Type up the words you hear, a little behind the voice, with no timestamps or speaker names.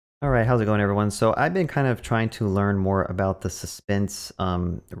All right, how's it going, everyone? So I've been kind of trying to learn more about the Suspense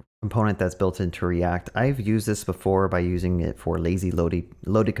component that's built into React. I've used this before by using it for lazy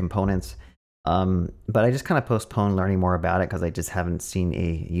loaded components, but I just kind of postponed learning more about it because I just haven't seen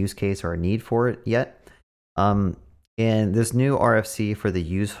a use case or a need for it yet. And this new RFC for the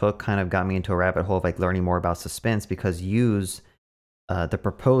use hook kind of got me into a rabbit hole of like learning more about Suspense because the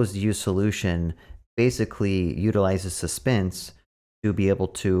proposed use solution basically utilizes Suspense to be able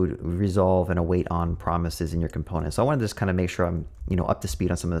to resolve and await on promises in your component. So I wanted to just kind of make sure I'm, up to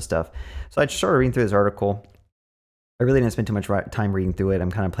speed on some of this stuff. So I started reading through this article. I really didn't spend too much time reading through it. I'm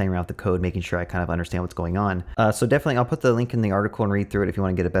kind of playing around with the code, making sure I kind of understand what's going on. So definitely I'll put the link in the article and read through it if you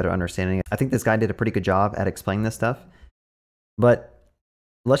want to get a better understanding. I think this guy did a pretty good job at explaining this stuff. But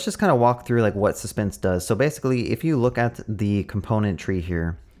let's just kind of walk through like what Suspense does. So basically, if you look at the component tree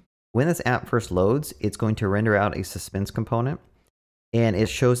here, when this app first loads, it's going to render out a Suspense component. And it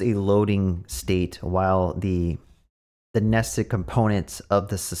shows a loading state while the nested components of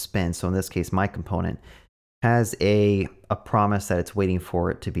the Suspense, so in this case, my component, has a promise that it's waiting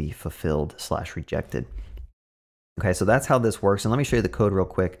for it to be fulfilled / rejected. Okay, so that's how this works. And let me show you the code real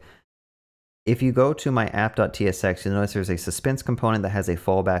quick. If you go to my app.tsx, you'll notice there's a Suspense component that has a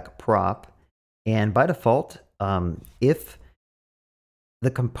fallback prop. And by default, if the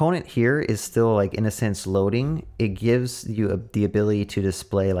component here is still like in a sense loading, it gives you the ability to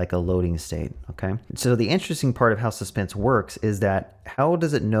display like a loading state, okay? So the interesting part of how Suspense works is that how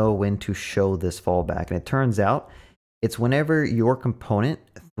does it know when to show this fallback? And it turns out it's whenever your component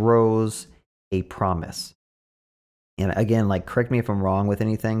throws a promise. And again, like correct me if I'm wrong with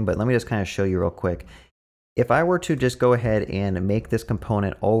anything, but let me just kind of show you real quick. If I were to just go ahead and make this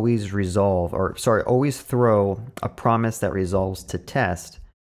component always always throw a promise that resolves to test,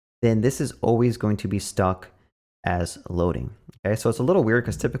 then this is always going to be stuck as loading. Okay, so it's a little weird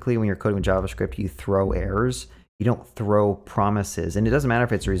because typically when you're coding with JavaScript, you throw errors, you don't throw promises. And it doesn't matter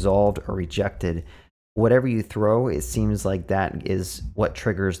if it's resolved or rejected. Whatever you throw, it seems like that is what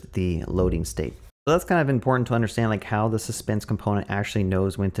triggers the loading state. So that's kind of important to understand like how the Suspense component actually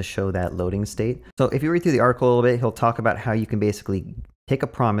knows when to show that loading state. So if you read through the article a little bit, he'll talk about how you can basically take a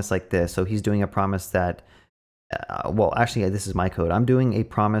promise like this. So he's doing a promise that, well, actually, this is my code. I'm doing a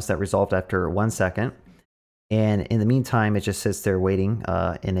promise that resolved after 1 second. And in the meantime, it just sits there waiting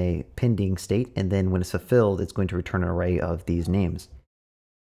in a pending state. And then when it's fulfilled, it's going to return an array of these names.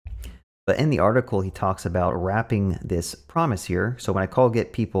 But in the article, he talks about wrapping this promise here. So when I call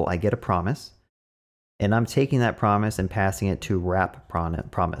get people, I get a promise. And I'm taking that promise and passing it to wrap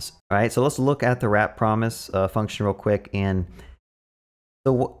promise. All right, so let's look at the wrap promise function real quick. And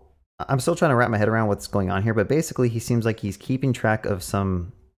so I'm still trying to wrap my head around what's going on here, but basically he seems like he's keeping track of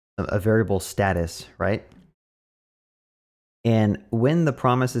a variable status, right? And when the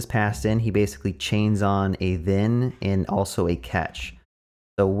promise is passed in, he basically chains on a then and also a catch.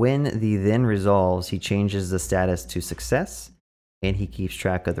 So when the then resolves, he changes the status to success and he keeps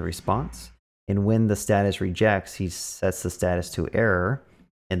track of the response. And when the status rejects, he sets the status to error,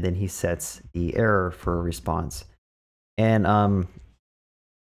 and then he sets the error for a response. And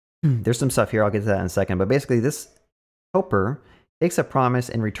there's some stuff here, I'll get to that in a second, but basically this helper takes a promise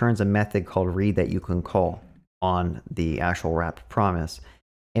and returns a method called read that you can call on the actual wrap promise.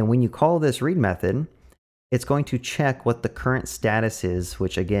 And when you call this read method, it's going to check what the current status is,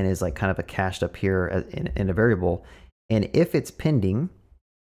 which again is like kind of a cached up here in a variable. And if it's pending,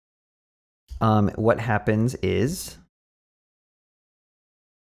 what happens is,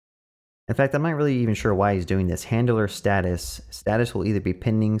 in fact, I'm not really even sure why he's doing this. Handler status will either be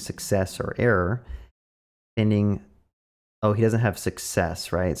pending, success, or error. Pending, oh, he doesn't have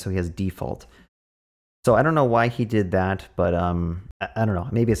success, right? So he has default. So I don't know why he did that, but I don't know.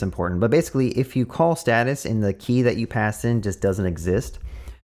 Maybe it's important. But basically, if you call status and the key that you pass in just doesn't exist,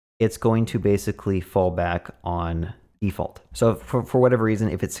 it's going to basically fall back on default. So for whatever reason,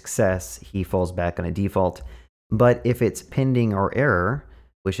 if it's success, he falls back on a default. But if it's pending or error,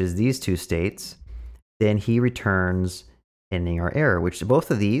 which is these two states, then he returns pending or error, which both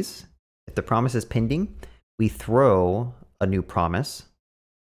of these, if the promise is pending, we throw a new promise.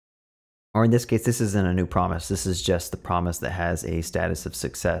 Or in this case, this isn't a new promise. This is just the promise that has a status of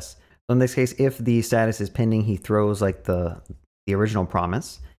success. So in this case, if the status is pending, he throws like the original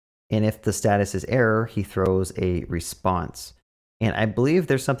promise. And if the status is error, he throws a response. And I believe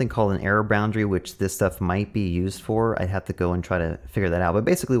there's something called an error boundary, which this stuff might be used for. I'd have to go and try to figure that out. But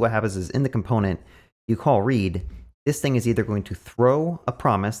basically what happens is in the component, you call read, this thing is either going to throw a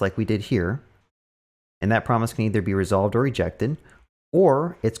promise like we did here, and that promise can either be resolved or rejected,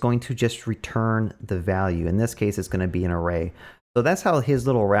 or it's going to just return the value. In this case, it's going to be an array. So that's how his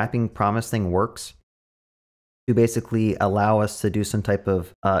little wrapping promise thing works, to basically allow us to do some type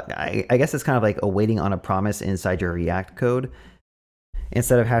of, I guess it's kind of like a waiting on a promise inside your React code,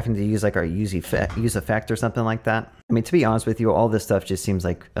 instead of having to use like our use effect or something like that. I mean, to be honest with you, all this stuff just seems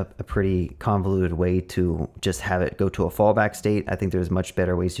like a pretty convoluted way to just have it go to a fallback state. I think there's much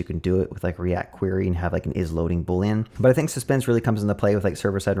better ways you can do it with like React query and have like an isLoading boolean. But I think Suspense really comes into play with like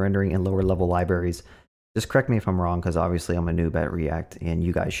server-side rendering and lower level libraries. Just correct me if I'm wrong, because obviously I'm a noob at React, and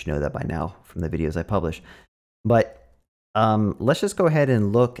you guys should know that by now from the videos I publish. But let's just go ahead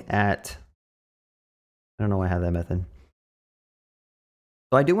and look at, I don't know why I have that method.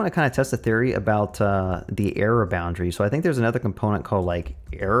 So I do want to kind of test a theory about the error boundary. So I think there's another component called like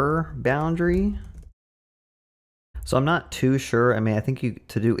error boundary. So I'm not too sure. I mean, I think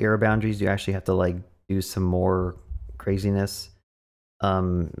to do error boundaries, you actually have to like do some more craziness.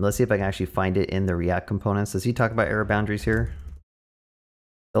 Let's see if I can actually find it in the React components. Does he talk about error boundaries here?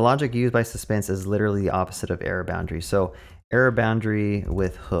 The logic used by Suspense is literally the opposite of error boundary. So error boundary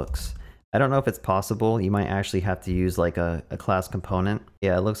with hooks. I don't know if it's possible. You might actually have to use like a class component.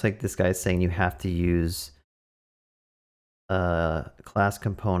 Yeah, it looks like this guy's saying you have to use class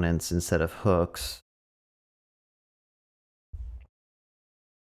components instead of hooks.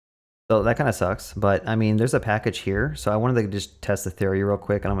 So that kind of sucks, but I mean, there's a package here. So I wanted to just test the theory real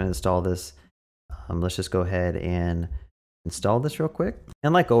quick, and I'm going to install this. Let's just go ahead and install this real quick.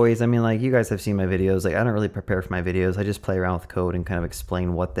 And like always, I mean, like you guys have seen my videos, like I don't really prepare for my videos. I just play around with code and kind of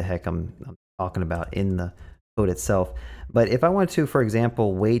explain what the heck I'm talking about in the code itself. But if I wanted to, for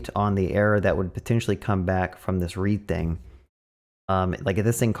example, wait on the error that would potentially come back from this read thing, like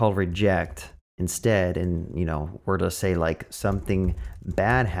this thing called reject instead, and you know, were to say like something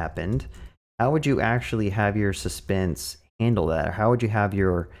bad happened, how would you actually have your Suspense handle that? Or how would you have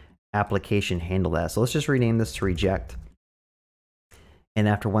your application handle that? So let's just rename this to reject. And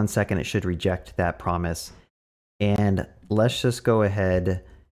after 1 second, it should reject that promise. And let's just go ahead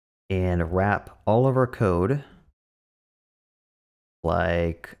and wrap all of our code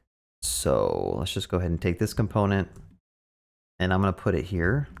like so. Let's just go ahead and take this component, and I'm going to put it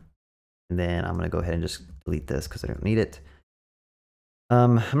here. And then I'm going to go ahead and just delete this because I don't need it.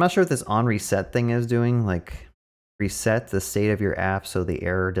 I'm not sure what this on reset thing is doing, like reset the state of your app so the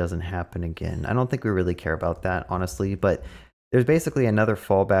error doesn't happen again. I don't think we really care about that, honestly, but there's basically another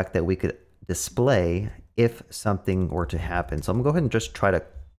fallback that we could display if something were to happen. So I'm gonna go ahead and just try to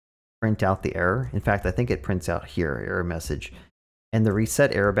print out the error. In fact, I think it prints out here, error message. And the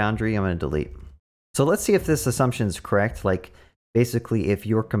reset error boundary, I'm gonna delete. So let's see if this assumption is correct. Like basically, if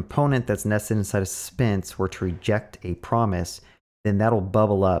your component that's nested inside of Suspense were to reject a promise, then that'll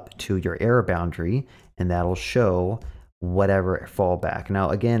bubble up to your error boundary, and that'll show whatever fallback. Now,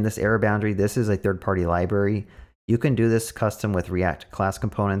 again, this error boundary, this is a third-party library. You can do this custom with React class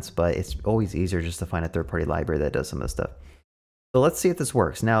components, but it's always easier just to find a third-party library that does some of this stuff. So let's see if this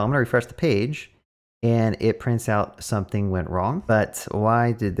works. Now, I'm going to refresh the page, and it prints out something went wrong. But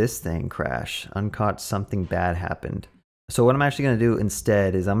why did this thing crash? Uncaught something bad happened. So what I'm actually going to do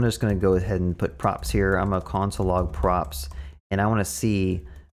instead is I'm just going to go ahead and put props here. I'm going to console log props, and I want to see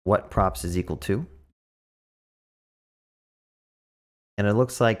what props is equal to. And it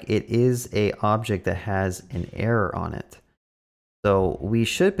looks like it is a object that has an error on it. So we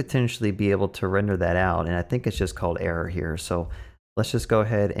should potentially be able to render that out, and I think it's just called error here. So let's just go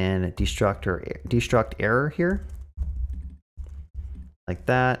ahead and destruct error here, like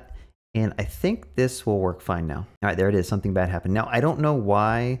that. And I think this will work fine now. All right, there it is. Something bad happened. Now, I don't know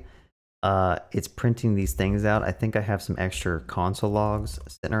why it's printing these things out. I think I have some extra console logs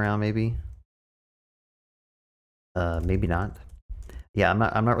sitting around, maybe. Maybe not. Yeah,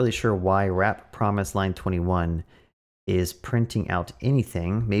 I'm not really sure why wrap promise line 21 is printing out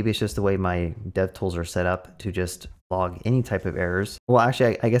anything. Maybe it's just the way my dev tools are set up to just log any type of errors. Well,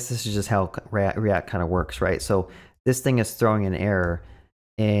 actually, I guess this is just how React kind of works, right? So this thing is throwing an error,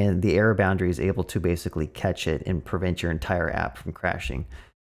 and the error boundary is able to basically catch it and prevent your entire app from crashing.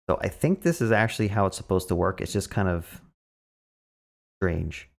 So I think this is actually how it's supposed to work. It's just kind of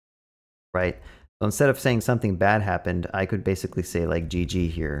strange, right? So instead of saying something bad happened, I could basically say like GG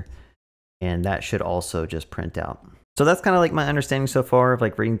here, and that should also just print out. So that's kind of like my understanding so far of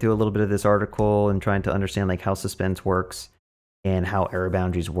like reading through a little bit of this article and trying to understand like how Suspense works and how error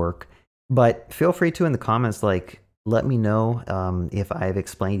boundaries work. But feel free to in the comments, like, let me know if I've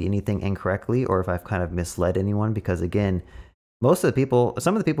explained anything incorrectly or if I've kind of misled anyone, because again, most of the people,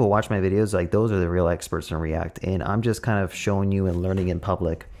 some of the people who watch my videos, like those are the real experts in React, and I'm just kind of showing you and learning in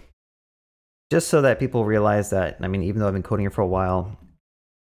public, just so that people realize that, I mean, even though I've been coding here for a while,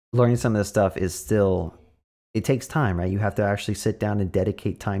 learning some of this stuff is still it takes time, right? You have to actually sit down and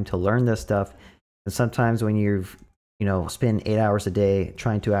dedicate time to learn this stuff. And sometimes when you've, spend 8 hours a day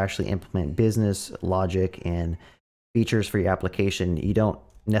trying to actually implement business logic and features for your application, you don't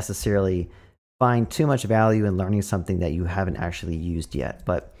necessarily find too much value in learning something that you haven't actually used yet.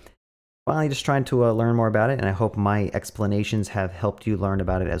 But finally, just trying to learn more about it, and I hope my explanations have helped you learn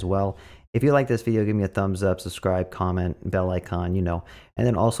about it as well. If you like this video, give me a thumbs up, subscribe, comment, bell icon, and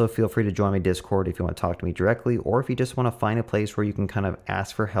then also feel free to join my Discord if you want to talk to me directly, or if you just want to find a place where you can kind of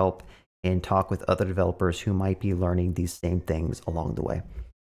ask for help and talk with other developers who might be learning these same things along the way.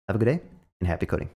 Have a good day and happy coding.